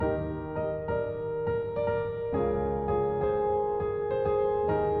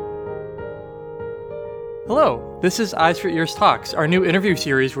Hello, this is Eyes for Ears Talks, our new interview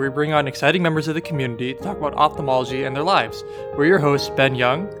series where we bring on exciting members of the community to talk about ophthalmology and their lives. We're your hosts, Ben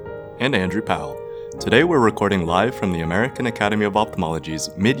Young and Andrew Powell. Today we're recording live from the American Academy of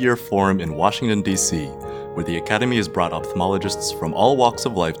Ophthalmology's mid-year forum in Washington, D.C., where the Academy has brought ophthalmologists from all walks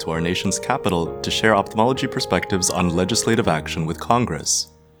of life to our nation's capital to share ophthalmology perspectives on legislative action with Congress.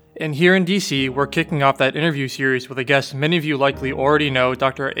 And here in DC, we're kicking off that interview series with a guest many of you likely already know,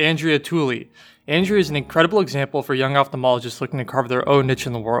 Dr. Andrea Tooley. Andrea is an incredible example for young ophthalmologists looking to carve their own niche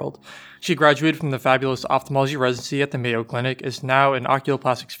in the world. She graduated from the fabulous ophthalmology residency at the Mayo Clinic, is now an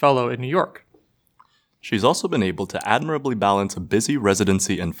oculoplastics fellow in New York. She's also been able to admirably balance a busy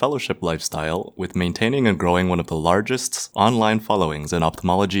residency and fellowship lifestyle with maintaining and growing one of the largest online followings in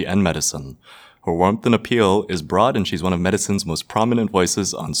ophthalmology and medicine. Her warmth and appeal is broad, and she's one of medicine's most prominent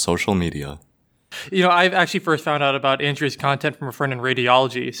voices on social media. You know, I've actually first found out about Andrea's content from a friend in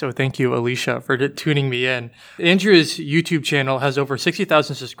radiology, so thank you, Alicia, for tuning me in. Andrea's YouTube channel has over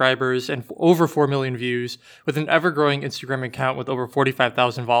 60,000 subscribers and over 4 million views, with an ever-growing Instagram account with over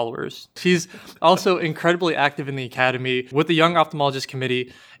 45,000 followers. She's also incredibly active in the Academy with the Young Ophthalmologist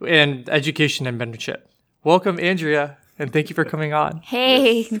Committee and Education and Mentorship. Welcome, Andrea, and thank you for coming on.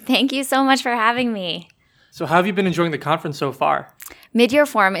 Hey, thank you so much for having me. So how have you been enjoying the conference so far? Mid-Year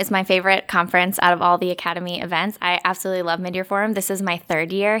Forum is my favorite conference out of all the Academy events. I absolutely love Mid-Year Forum. This is my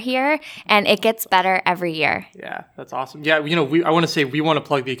third year here, and it gets better every year. Yeah, that's awesome. Yeah, you know, I want to say we want to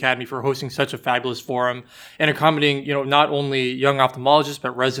plug the Academy for hosting such a fabulous forum and accommodating, you know, not only young ophthalmologists,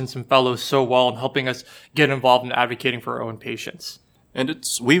 but residents and fellows so well and helping us get involved in advocating for our own patients. And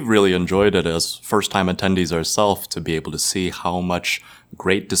we've really enjoyed it as first-time attendees ourselves to be able to see how much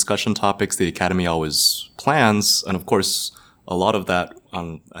great discussion topics the Academy always plans. And of course, a lot of that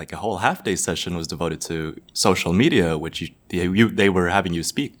on like a whole half-day session was devoted to social media, which they were having you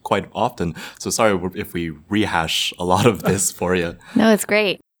speak quite often. So sorry if we rehash a lot of this for you. No, it's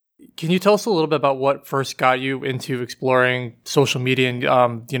great. Can you tell us a little bit about what first got you into exploring social media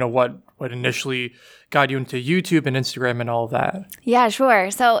and, you know, what initially got you into YouTube and Instagram and all of that? Yeah, sure.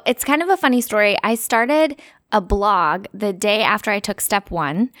 So it's kind of a funny story. I started a blog the day after I took step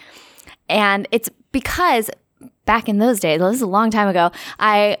one. And it's because back in those days, this is a long time ago,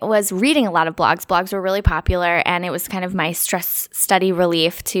 I was reading a lot of blogs. Blogs were really popular, and it was kind of my stress study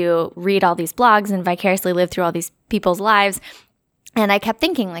relief to read all these blogs and vicariously live through all these people's lives. And I kept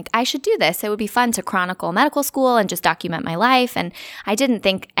thinking, like, I should do this. It would be fun to chronicle medical school and just document my life. And I didn't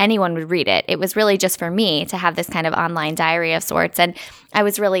think anyone would read it. It was really just for me to have this kind of online diary of sorts. And I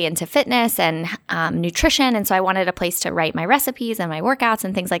was really into fitness and nutrition. And so I wanted a place to write my recipes and my workouts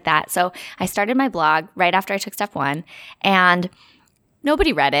and things like that. So I started my blog right after I took step one. And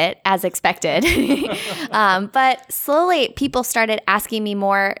nobody read it, as expected. But slowly, people started asking me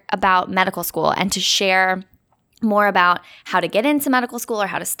more about medical school and to share more about how to get into medical school or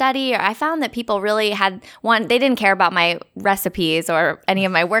how to study. Or I found that people really they didn't care about my recipes or any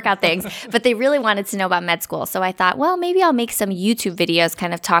of my workout things, but they really wanted to know about med school. So I thought, well, maybe I'll make some YouTube videos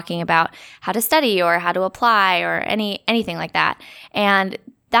kind of talking about how to study or how to apply or anything like that. And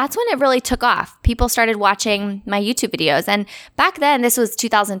that's when it really took off. People started watching my YouTube videos. And back then, this was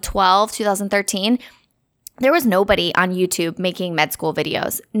 2012, 2013, there was nobody on YouTube making med school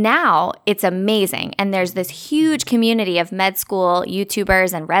videos. Now it's amazing. And there's this huge community of med school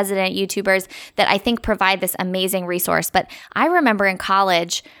YouTubers and resident YouTubers that I think provide this amazing resource. But I remember in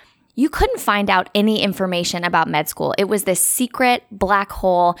college, you couldn't find out any information about med school. It was this secret black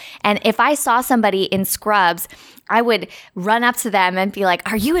hole. And if I saw somebody in scrubs, I would run up to them and be like,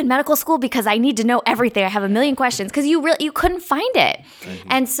 "Are you in medical school? Because I need to know everything. I have a million questions." Because you couldn't find it. Mm-hmm.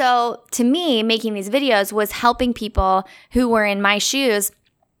 And so to me, making these videos was helping people who were in my shoes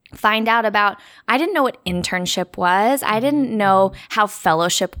find out about, I didn't know what internship was. I didn't know how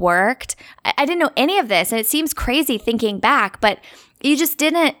fellowship worked. I didn't know any of this. And it seems crazy thinking back, but you just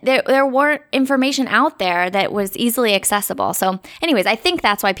didn't, there weren't information out there that was easily accessible. So anyways, I think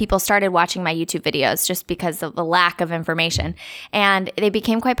that's why people started watching my YouTube videos, just because of the lack of information. And they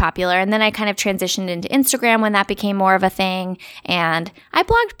became quite popular. And then I kind of transitioned into Instagram when that became more of a thing. And I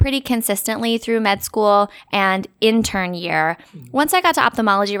blogged pretty consistently through med school and intern year. Once I got to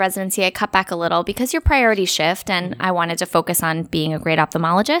ophthalmology residency, I cut back a little because your priorities shift, and I wanted to focus on being a great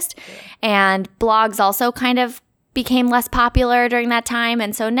ophthalmologist. And blogs also kind of became less popular during that time.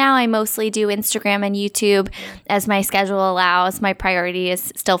 And so now I mostly do Instagram and YouTube as my schedule allows. My priority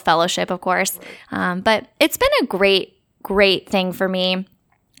is still fellowship, of course. But it's been a great thing for me.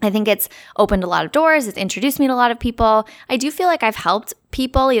 I think it's opened a lot of doors. It's introduced me to a lot of people. I do feel like I've helped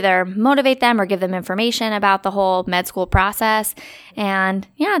people either motivate them or give them information about the whole med school process. And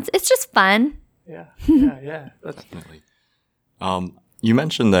yeah, it's just fun. Yeah. That's Definitely. You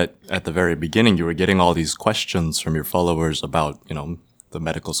mentioned that at the very beginning you were getting all these questions from your followers about, the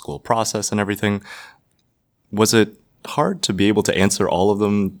medical school process and everything. Was it hard to be able to answer all of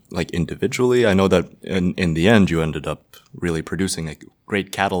them like individually? I know that in the end you ended up really producing a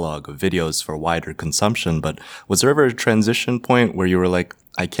great catalog of videos for wider consumption, but was there ever a transition point where you were like,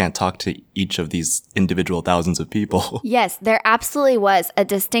 I can't talk to each of these individual thousands of people? Yes, there absolutely was a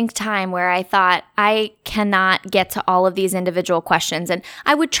distinct time where I thought I cannot get to all of these individual questions. And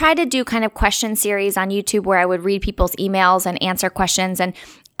I would try to do kind of question series on YouTube where I would read people's emails and answer questions. And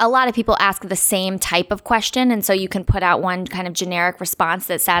a lot of people ask the same type of question. And so you can put out one kind of generic response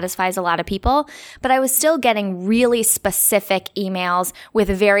that satisfies a lot of people. But I was still getting really specific emails with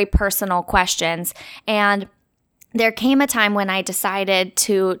very personal questions. And there came a time when I decided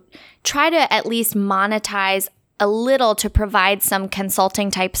to try to at least monetize a little to provide some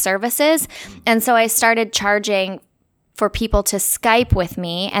consulting type services. And so I started charging for people to Skype with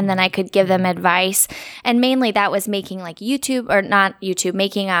me, and then I could give them advice. And mainly that was making like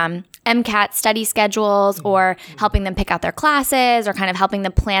making MCAT study schedules or helping them pick out their classes or kind of helping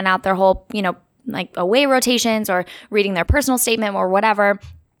them plan out their whole, like away rotations or reading their personal statement or whatever.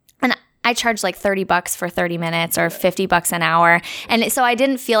 And I charged like $30 for 30 minutes or $50 an hour. And so I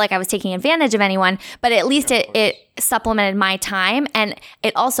didn't feel like I was taking advantage of anyone, but at least it supplemented my time, and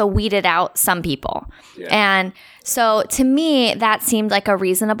it also weeded out some people. Yeah. And so to me, that seemed like a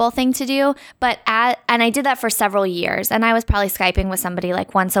reasonable thing to do. And I did that for several years. And I was probably Skyping with somebody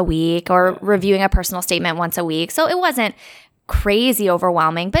like once a week or reviewing a personal statement once a week. So it wasn't crazy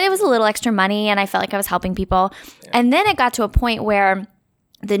overwhelming, but it was a little extra money and I felt like I was helping people. Yeah. And then it got to a point where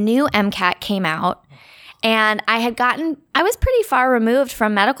the new MCAT came out, and I was pretty far removed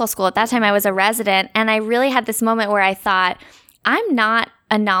from medical school. At that time, I was a resident, and I really had this moment where I thought, I'm not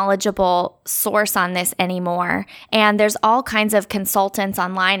a knowledgeable source on this anymore. And there's all kinds of consultants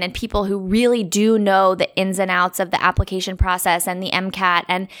online and people who really do know the ins and outs of the application process and the MCAT.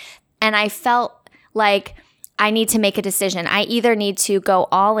 And I felt like I need to make a decision. I either need to go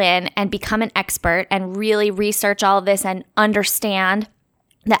all in and become an expert and really research all of this and understand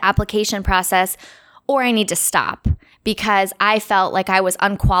the application process, or I need to stop because I felt like I was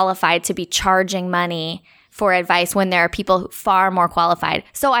unqualified to be charging money for advice when there are people far more qualified.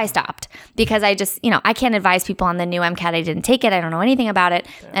 So I stopped because I just, I can't advise people on the new MCAT. I didn't take it. I don't know anything about it.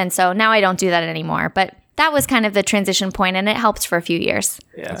 Yeah. And so now I don't do that anymore. But that was kind of the transition point, and it helped for a few years.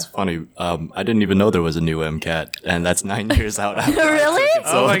 Yeah. That's funny. I didn't even know there was a new MCAT, and that's 9 years out. Really?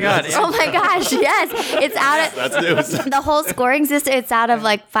 Oh my God. Oh my gosh, yes. It's out of... That's news. The whole scoring system, it's out of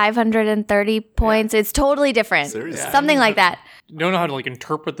like 530 points. It's totally different. Seriously? Something like that. You don't know how to like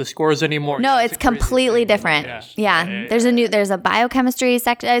interpret the scores anymore. No, it's completely different. Yeah. There's a biochemistry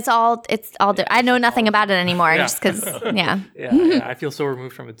section. It's all I know nothing about it anymore just because, yeah, I feel so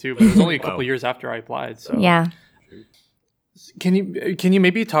removed from it too, but it was only a couple years after I applied. So yeah. Can you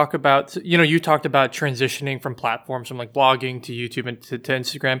maybe talk about, you talked about transitioning from platforms from like blogging to YouTube and to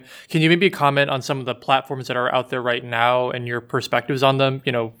Instagram. Can you maybe comment on some of the platforms that are out there right now and your perspectives on them?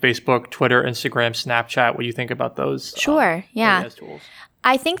 Facebook, Twitter, Instagram, Snapchat. What do you think about those? Sure. Yeah. Tools?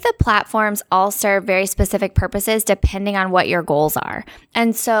 I think the platforms all serve very specific purposes depending on what your goals are.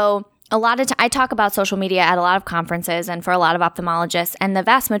 And so I talk about social media at a lot of conferences and for a lot of ophthalmologists, and the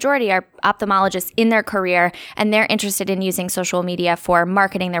vast majority are ophthalmologists in their career, and they're interested in using social media for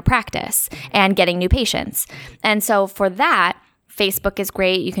marketing their practice and getting new patients. And so for that, Facebook is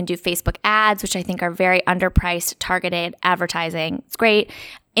great. You can do Facebook ads, which I think are very underpriced, targeted advertising. It's great.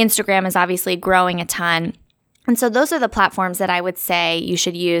 Instagram is obviously growing a ton. And so those are the platforms that I would say you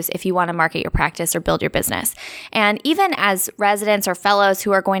should use if you want to market your practice or build your business. And even as residents or fellows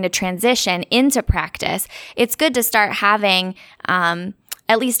who are going to transition into practice, it's good to start having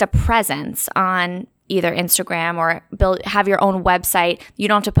at least a presence on either Instagram or have your own website. You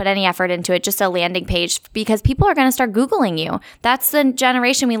don't have to put any effort into it, just a landing page, because people are going to start Googling you. That's the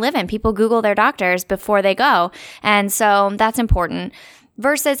generation we live in. People Google their doctors before they go. And so that's important.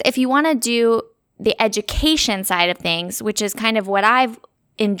 Versus if you want to do the education side of things, which is kind of what I've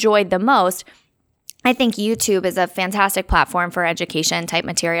enjoyed the most, I think YouTube is a fantastic platform for education type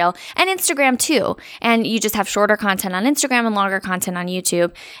material, and Instagram too. And you just have shorter content on Instagram and longer content on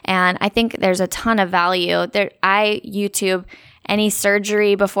YouTube. And I think there's a ton of value there. I YouTube any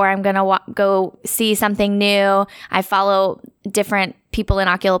surgery before I'm going to go see something new. I follow different people in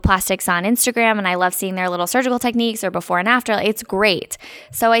oculoplastics on Instagram, and I love seeing their little surgical techniques or before and after. It's great.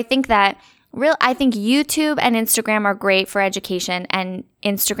 So I think YouTube and Instagram are great for education, and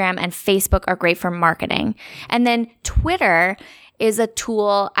Instagram and Facebook are great for marketing. And then Twitter is a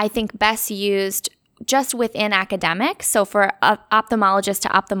tool I think best used just within academics. So for ophthalmologist to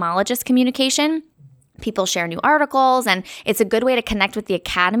ophthalmologist communication, people share new articles, and it's a good way to connect with the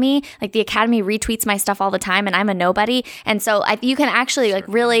academy. Like the academy retweets my stuff all the time, and I'm a nobody. And so you can actually like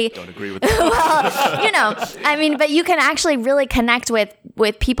really don't agree with that. well, but you can actually really connect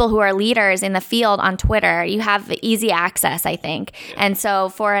with people who are leaders in the field on Twitter. You have easy access, I think. And so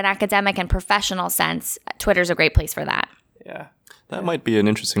for an academic and professional sense, Twitter's a great place for that. Yeah. That might be an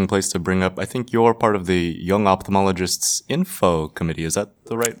interesting place to bring up. I think you're part of the Young Ophthalmologists Info Committee. Is that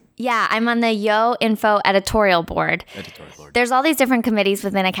the right? Yeah, I'm on the Yo Info editorial board. Editorial board. There's all these different committees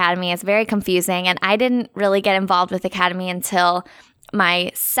within Academy. It's very confusing, and I didn't really get involved with Academy until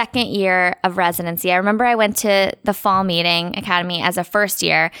my second year of residency. I remember I went to the fall meeting Academy as a first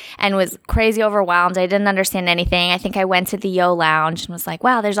year and was crazy overwhelmed. I didn't understand anything. I think I went to the Yo Lounge and was like,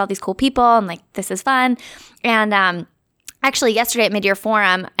 wow, there's all these cool people. I'm like, this is fun. And actually, yesterday at Midyear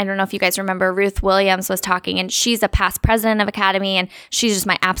Forum, I don't know if you guys remember, Ruth Williams was talking, and she's a past president of Academy, and she's just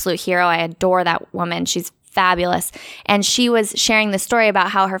my absolute hero. I adore that woman. She's fabulous. And she was sharing the story about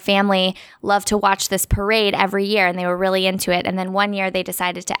how her family loved to watch this parade every year, and they were really into it. And then one year they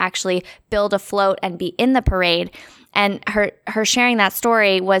decided to actually build a float and be in the parade. And her sharing that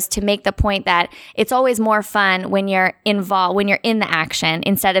story was to make the point that it's always more fun when you're involved, when you're in the action,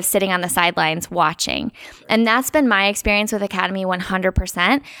 instead of sitting on the sidelines watching. And that's been my experience with Academy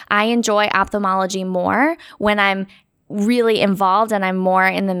 100%. I enjoy ophthalmology more when I'm really involved and I'm more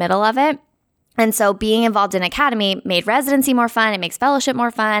in the middle of it. And so being involved in Academy made residency more fun. It makes fellowship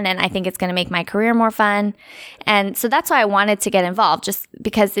more fun. And I think it's going to make my career more fun. And so that's why I wanted to get involved, just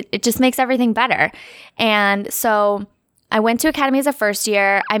because it just makes everything better. And so I went to Academy as a first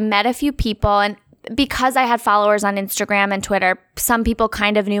year. I met a few people, and because I had followers on Instagram and Twitter, some people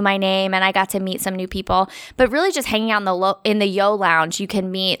kind of knew my name, and I got to meet some new people. But really just hanging out in the Yo Lounge, you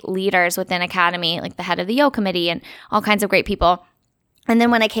can meet leaders within Academy, like the head of the Yo Committee and all kinds of great people. And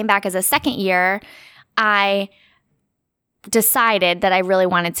then when I came back as a second year, I decided that I really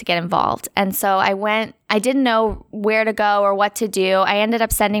wanted to get involved. And so I didn't know where to go or what to do. I ended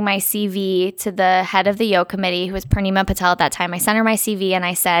up sending my CV to the head of the Yo Committee, who was Purnima Patel at that time. I sent her my CV and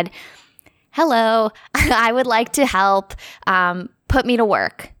I said, hello, I would like to help, put me to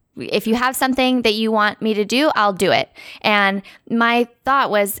work. If you have something that you want me to do, I'll do it. And my thought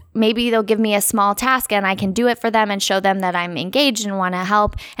was maybe they'll give me a small task and I can do it for them and show them that I'm engaged and want to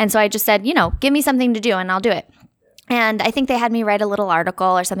help. And so I just said, give me something to do and I'll do it. And I think they had me write a little article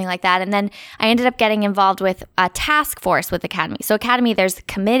or something like that. And then I ended up getting involved with a task force with Academy. So Academy, there's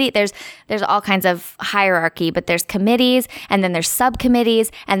committee, there's all kinds of hierarchy, but there's committees, and then there's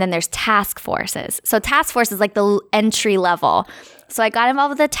subcommittees, and then there's task forces. So task force is like the entry level. So I got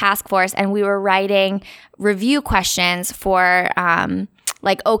involved with the task force, and we were writing review questions for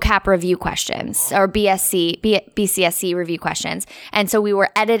like OCAP review questions or BCSC review questions. And so we were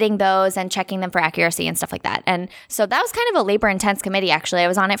editing those and checking them for accuracy and stuff like that. And so that was kind of a labor-intense committee, actually. I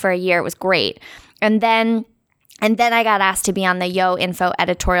was on it for a year. It was great. And then I got asked to be on the Yo Info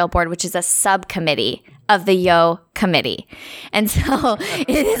editorial board, which is a subcommittee of the Yo Committee. And so it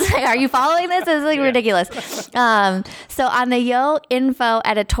is like, are you following this? It's like ridiculous. So on the Yo Info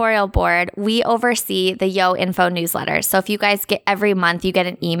editorial board, we oversee the Yo Info newsletters. So if you guys get every month, you get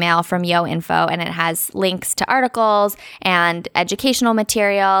an email from Yo Info, and it has links to articles and educational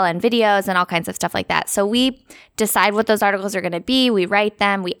material and videos and all kinds of stuff like that. So we decide what those articles are going to be. We write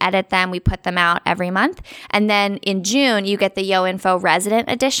them, we edit them, we put them out every month. And then in June, you get the Yo Info resident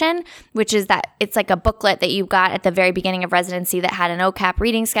edition, which is that it's like a booklet that you got at the very beginning of residency that had an OCAP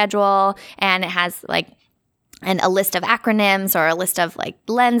reading schedule, and it has like a list of acronyms or a list of like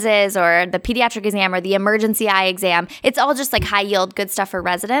lenses or the pediatric exam or the emergency eye exam. It's all just like high yield, good stuff for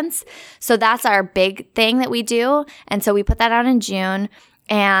residents. So that's our big thing that we do. And so we put that out in June.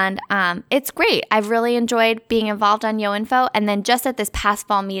 And it's great. I've really enjoyed being involved on Yo Info. And then just at this past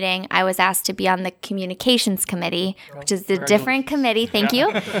fall meeting, I was asked to be on the communications committee, which is a different committee. Thank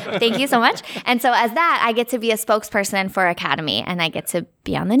you. Thank you so much. And so as that, I get to be a spokesperson for Academy, and I get to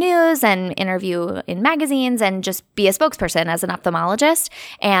be on the news and interview in magazines and just be a spokesperson as an ophthalmologist.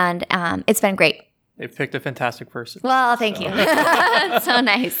 And it's been great. They've picked a fantastic person. Well, thank you. It's so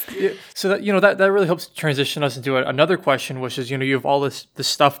nice. Yeah, so that really helps transition us into another question, which is, you have all this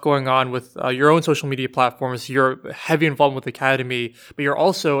stuff going on with your own social media platforms. You're heavy involved with Academy, but you're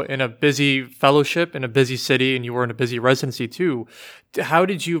also in a busy fellowship in a busy city, and you were in a busy residency too. How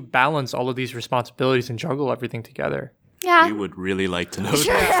did you balance all of these responsibilities and juggle everything together? Yeah. We would really like to know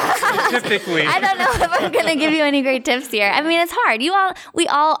Sure. that. Typically. I don't know if I'm going to give you any great tips here. I mean, it's hard. We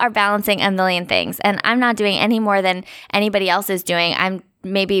all are balancing a million things, and I'm not doing any more than anybody else is doing.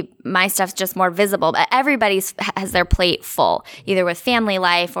 Maybe my stuff's just more visible, but everybody has their plate full, either with family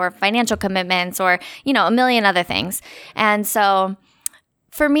life or financial commitments or, a million other things. And so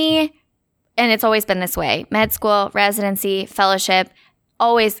for me, and it's always been this way, med school, residency, fellowship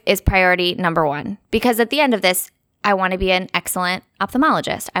always is priority number one, because at the end of this, I want to be an excellent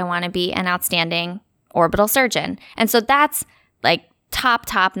ophthalmologist. I want to be an outstanding orbital surgeon. And so that's like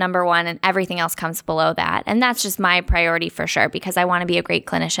top number one, and everything else comes below that. And that's just my priority for sure, because I want to be a great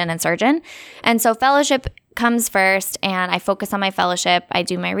clinician and surgeon. And so fellowship comes first, and I focus on my fellowship. I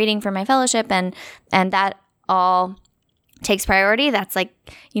do my reading for my fellowship, and that all takes priority. That's like,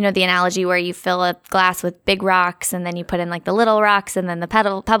 the analogy where you fill a glass with big rocks, and then you put in like the little rocks, and then the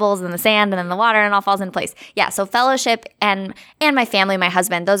pebbles and the sand, and then the water, and it all falls into place. Yeah. So fellowship and my family, my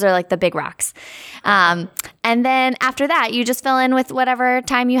husband, those are like the big rocks. And then after that, you just fill in with whatever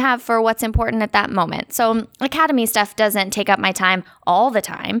time you have for what's important at that moment. So academy stuff doesn't take up my time all the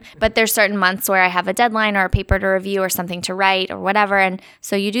time, but there's certain months where I have a deadline or a paper to review or something to write or whatever. And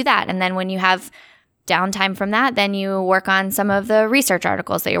so you do that. And then when you have downtime from that, then you work on some of the research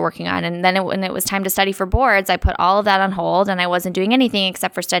articles that you're working on. And then when it was time to study for boards, I put all of that on hold, and I wasn't doing anything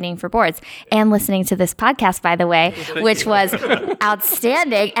except for studying for boards and listening to this podcast, by the way, which was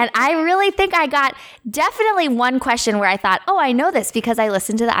outstanding. And I really think I got definitely one question where I thought, oh, I know this because I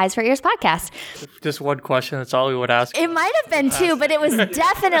listened to the Eyes for Ears podcast. Just one question. That's all we would ask. It might have been two, but it was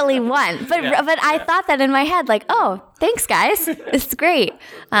definitely one. But I thought that in my head, like, oh, thanks, guys. It's great.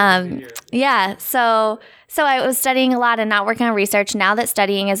 Yeah. So I was studying a lot and not working on research. Now that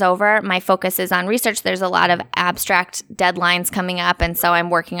studying is over, my focus is on research. There's a lot of abstract deadlines coming up, and so I'm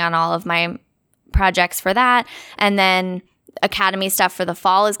working on all of my projects for that. And then academy stuff for the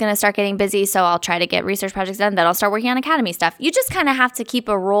fall is going to start getting busy, so I'll try to get research projects done. Then I'll start working on academy stuff. You just kind of have to keep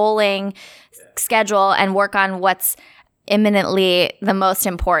a rolling schedule and work on what's imminently the most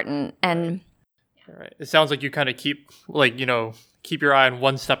important. And Right. It sounds like you kind of keep your eye on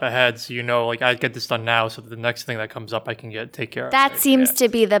one step ahead, so I get this done now, so that the next thing that comes up I can take care of. That seems to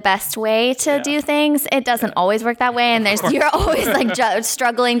be the best way to do things. It doesn't always work that way, and you're always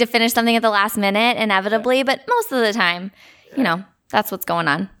struggling to finish something at the last minute, inevitably. But most of the time, that's what's going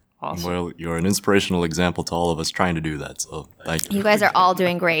on. Awesome. Well, you're an inspirational example to all of us trying to do that. So thank you. You guys are all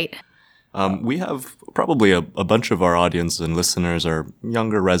doing great. We have probably a bunch of our audience and listeners are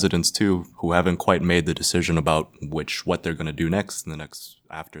younger residents too, who haven't quite made the decision about what they're going to do next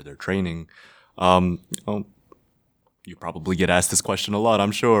after their training. You probably get asked this question a lot,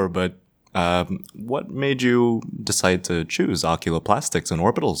 I'm sure, but what made you decide to choose oculoplastics and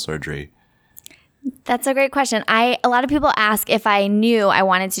orbital surgery? That's a great question. A lot of people ask if I knew I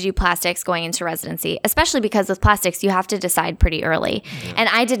wanted to do plastics going into residency, especially because with plastics, you have to decide pretty early. Yeah. And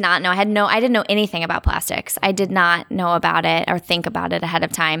I did not know. I didn't know anything about plastics. I did not know about it or think about it ahead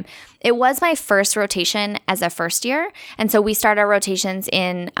of time. It was my first rotation as a first year. And so we start our rotations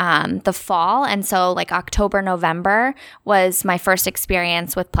in the fall. And so October, November was my first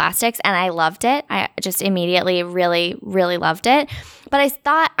experience with plastics. And I loved it. I just immediately really, really loved it. But I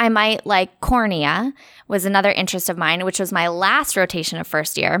thought I might like cornea was another interest of mine, which was my last rotation of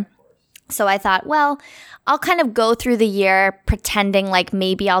first year. So I thought, well, I'll kind of go through the year pretending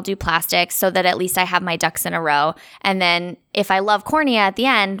maybe I'll do plastics so that at least I have my ducks in a row. And then if I love cornea at the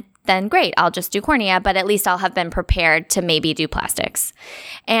end, then great, I'll just do cornea, but at least I'll have been prepared to maybe do plastics.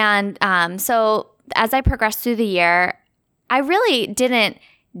 And so as I progressed through the year, I really didn't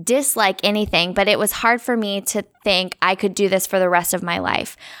dislike anything, but it was hard for me to think I could do this for the rest of my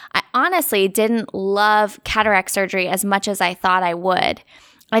life. I honestly didn't love cataract surgery as much as I thought I would.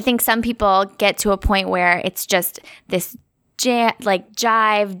 I think some people get to a point where it's just this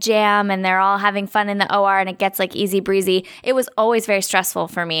jive jam and they're all having fun in the OR and it gets easy breezy. It was always very stressful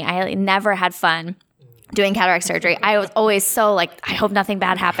for me. I never had fun doing cataract surgery. I was always so I hope nothing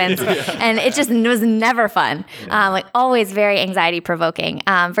bad happens. And it was never fun. Always very anxiety provoking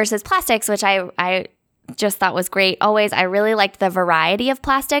versus plastics, which I just thought was great. Always, I really liked the variety of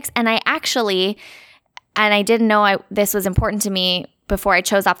plastics. And I didn't know this was important to me before I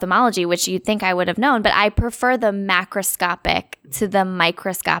chose ophthalmology, which you'd think I would have known, but I prefer the macroscopic to the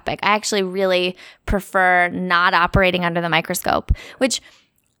microscopic. I actually really prefer not operating under the microscope, which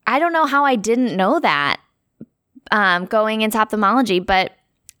I don't know how I didn't know that going into ophthalmology, but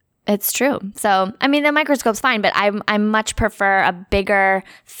it's true. So, the microscope's fine, but I much prefer a bigger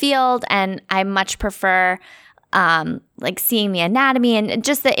field, and I much prefer like seeing the anatomy and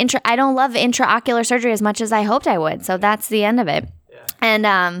just the I don't love intraocular surgery as much as I hoped I would. So that's the end of it. Yeah.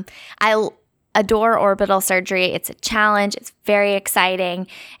 And I adore orbital surgery. It's a challenge. It's very exciting.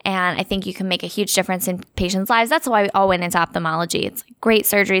 And I think you can make a huge difference in patients' lives. That's why we all went into ophthalmology. It's like great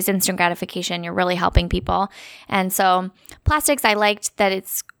surgeries, instant gratification. You're really helping people. And so plastics, I liked that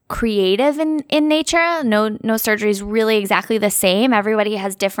it's creative in nature. No surgery is really exactly the same. Everybody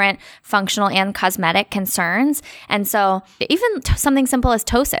has different functional and cosmetic concerns. And so even something simple as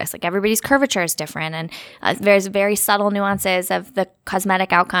ptosis, like everybody's curvature is different. And there's very subtle nuances of the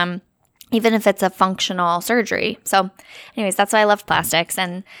cosmetic outcome, even if it's a functional surgery. So anyways, that's why I loved plastics.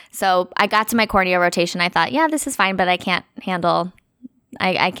 And so I got to my cornea rotation. I thought, yeah, this is fine, but I can't handle,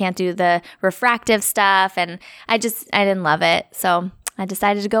 I can't do the refractive stuff. And I didn't love it. So I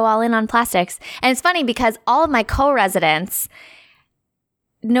decided to go all in on plastics. And it's funny because all of my co-residents,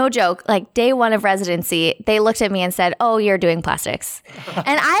 no joke, like day one of residency, they looked at me and said, "Oh, you're doing plastics."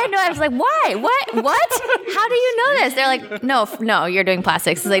 And I was like, "Why? What? How do you know this?" They're like, no, you're doing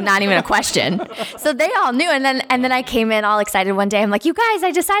plastics. It's like not even a question. So they all knew. And then I came in all excited one day. I'm like, "You guys,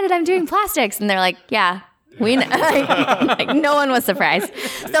 I decided I'm doing plastics." And they're like, "Yeah, we know." Like no one was surprised.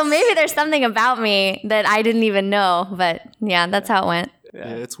 So maybe there's something about me that I didn't even know. But yeah, that's how it went. Yeah,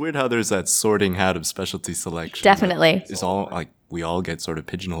 it's weird how there's that sorting hat of specialty selection. Definitely. It's all like we all get sort of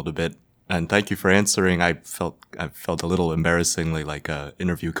pigeonholed a bit. And thank you for answering. I felt a little embarrassingly like a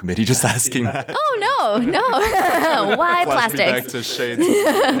interview committee just asking that. Oh no. Why Flash me back plastics? to shades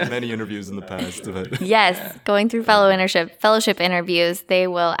of many interviews in the past. But. Yes, going through fellowship interviews, they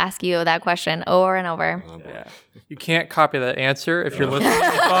will ask you that question over and over. Yeah. You can't copy that answer if you're listening,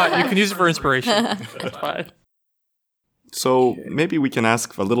 but you can use it for inspiration. That's fine. So maybe we can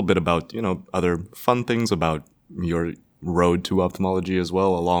ask a little bit about, other fun things about your road to ophthalmology as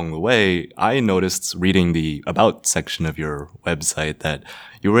well along the way. I noticed reading the About section of your website that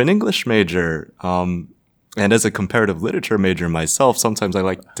you were an English major. And as a comparative literature major myself, sometimes I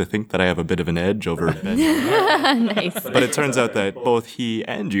like to think that I have a bit of an edge over Ben. Nice. But it turns out that both he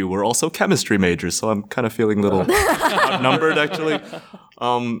and you were also chemistry majors, so I'm kind of feeling a little outnumbered, actually.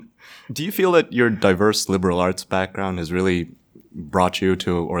 Do you feel that your diverse liberal arts background has really brought you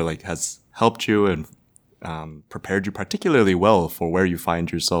to, or like has helped you and prepared you particularly well for where you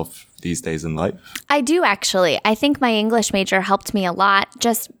find yourself these days in life? I do actually. I think my English major helped me a lot,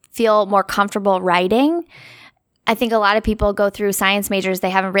 just feel more comfortable writing. I think a lot of people go through science majors, they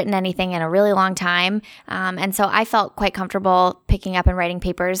haven't written anything in a really long time. And so I felt quite comfortable picking up and writing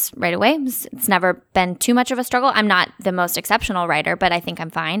papers right away. It's never been too much of a struggle. I'm not the most exceptional writer, but I think I'm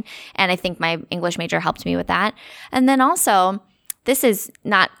fine. And I think my English major helped me with that. And then also, this is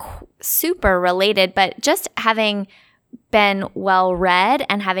not super related, but just having been well-read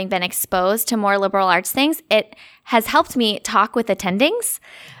and having been exposed to more liberal arts things, it has helped me talk with attendings.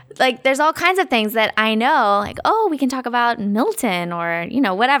 Like there's all kinds of things that I know, like, oh, we can talk about Milton or,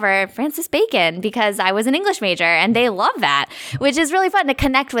 whatever, Francis Bacon, because I was an English major and they love that, which is really fun to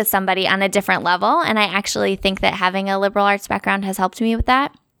connect with somebody on a different level. And I actually think that having a liberal arts background has helped me with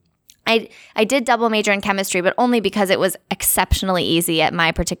that. I did double major in chemistry, but only because it was exceptionally easy at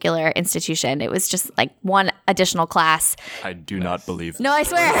my particular institution. It was just like one additional class. I do not believe that. No, I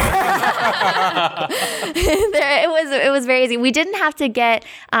swear. It was very easy. We didn't have to get,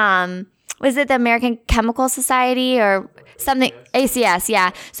 was it the American Chemical Society or something? ACS,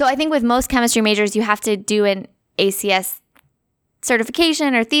 yeah. So I think with most chemistry majors, you have to do an ACS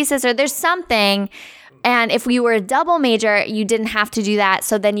certification or thesis, or there's something. And if you were a double major, you didn't have to do that.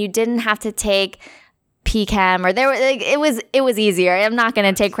 So then you didn't have to take PChem, or it was easier. I'm not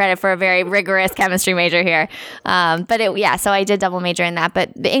going to take credit for a very rigorous chemistry major here. So I did double major in that. But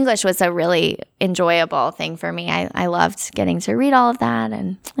the English was a really enjoyable thing for me. I loved getting to read all of that,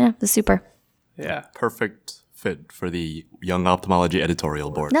 and yeah, it was super. Yeah, perfect fit for the Young Ophthalmology editorial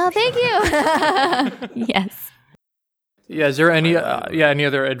board. No, thank you. Yes. Yeah, is there any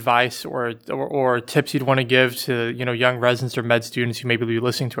other advice or tips you'd want to give to young residents or med students who may be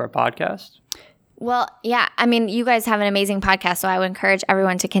listening to our podcast? Well, yeah, I mean, you guys have an amazing podcast, so I would encourage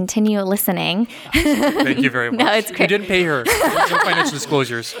everyone to continue listening. Thank you very much. No, it's great. You didn't pay her. No financial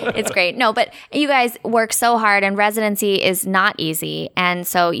disclosures. It's great. No, but you guys work so hard, and residency is not easy, and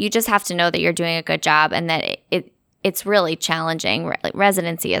so you just have to know that you're doing a good job and that it's really challenging.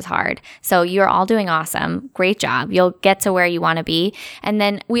 Residency is hard. So you're all doing awesome. Great job. You'll get to where you want to be. And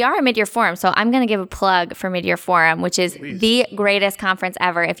then we are a mid-year forum. So I'm going to give a plug for Mid-Year Forum, which is the greatest conference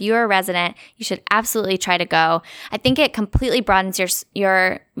ever. If you're a resident, you should absolutely try to go. I think it completely broadens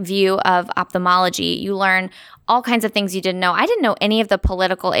your view of ophthalmology. You learn all kinds of things you didn't know. I didn't know any of the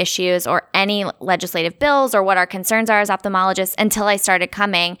political issues or any legislative bills or what our concerns are as ophthalmologists until I started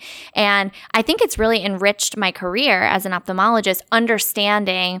coming. And I think it's really enriched my career as an ophthalmologist,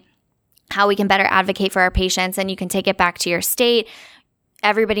 understanding how we can better advocate for our patients, and you can take it back to your state.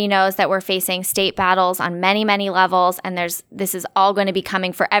 Everybody knows that we're facing state battles on many, many levels, and this is all going to be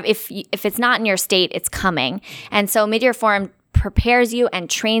coming for if it's not in your state, it's coming. And so Mid-Year Forum prepares you and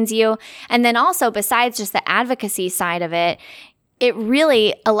trains you. And then also, besides just the advocacy side of it, it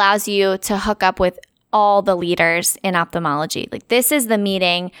really allows you to hook up with all the leaders in ophthalmology. Like, this is the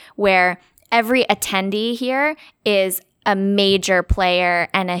meeting where every attendee here is a major player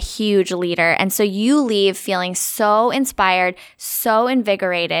and a huge leader. And so you leave feeling so inspired, so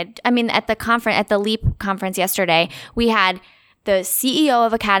invigorated. I mean, at the LEAP conference yesterday, we had the CEO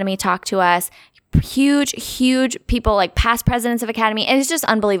of Academy talk to us, huge people, like past presidents of Academy. And it's just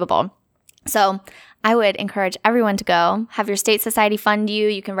unbelievable. So I would encourage everyone to go. Have your state society fund you.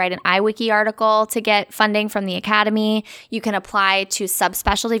 You can write an iWiki article to get funding from the Academy. You can apply to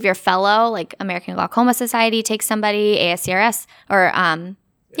subspecialty if you're a fellow, like American Glaucoma Society takes somebody, ASCRS, or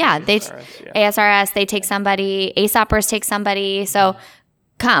ASRS, they take somebody, ASOPers take somebody. So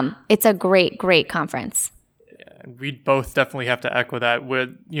come. It's a great conference. And we'd both definitely have to echo that.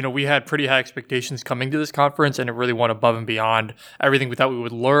 We had pretty high expectations coming to this conference, and it really went above and beyond everything we thought we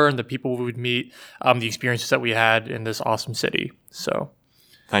would learn, the people we would meet, the experiences that we had in this awesome city. So,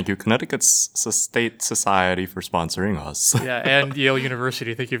 thank you, Connecticut's State Society, for sponsoring us. Yeah, and Yale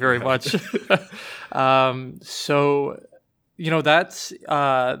University. Thank you very much.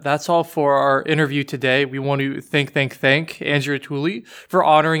 That's all for our interview today. We want to thank Andrea Tooley for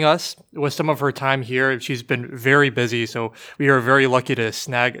honoring us with some of her time here. She's been very busy, so we are very lucky to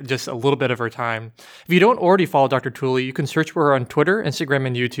snag just a little bit of her time. If you don't already follow Dr. Tooley, you can search for her on Twitter, Instagram,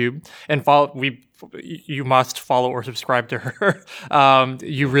 and YouTube, and you must follow or subscribe to her.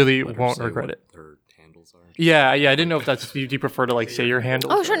 You really won't regret it. Yeah. I didn't know if that's, do you prefer to say your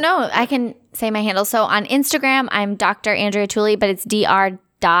handle? Oh, sure. No, I can say my handle. So on Instagram, I'm Dr. Andrea Tooley, but it's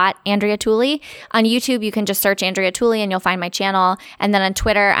Dr.Andrea Tooley. On YouTube, you can just search Andrea Tooley and you'll find my channel. And then on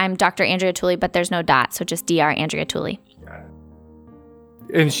Twitter, I'm Dr. Andrea Tooley, but there's no dot. So just Dr. Andrea Tooley.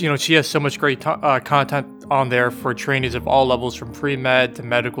 And she has so much great content on there for trainees of all levels, from pre-med to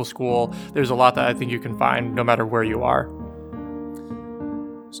medical school. There's a lot that I think you can find no matter where you are.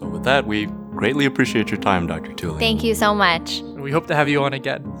 So with that, we greatly appreciate your time, Dr. Tooley. Thank you so much. We hope to have you on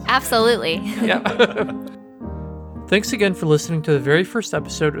again. Absolutely. Yeah. Thanks again for listening to the very first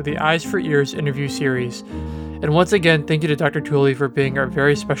episode of the Eyes for Ears interview series. And once again, thank you to Dr. Tooley for being our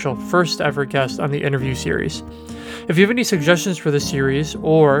very special first ever guest on the interview series. If you have any suggestions for this series,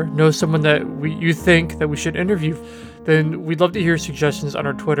 or know someone that you think that we should interview, then we'd love to hear suggestions on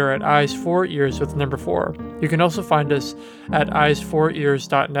our Twitter at eyes4ears with the number 4. You can also find us at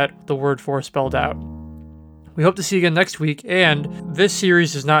eyes4ears.net with the word 4 spelled out. We hope to see you again next week, and this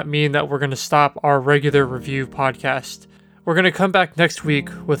series does not mean that we're going to stop our regular review podcast. We're going to come back next week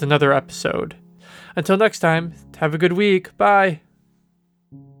with another episode. Until next time, have a good week. Bye.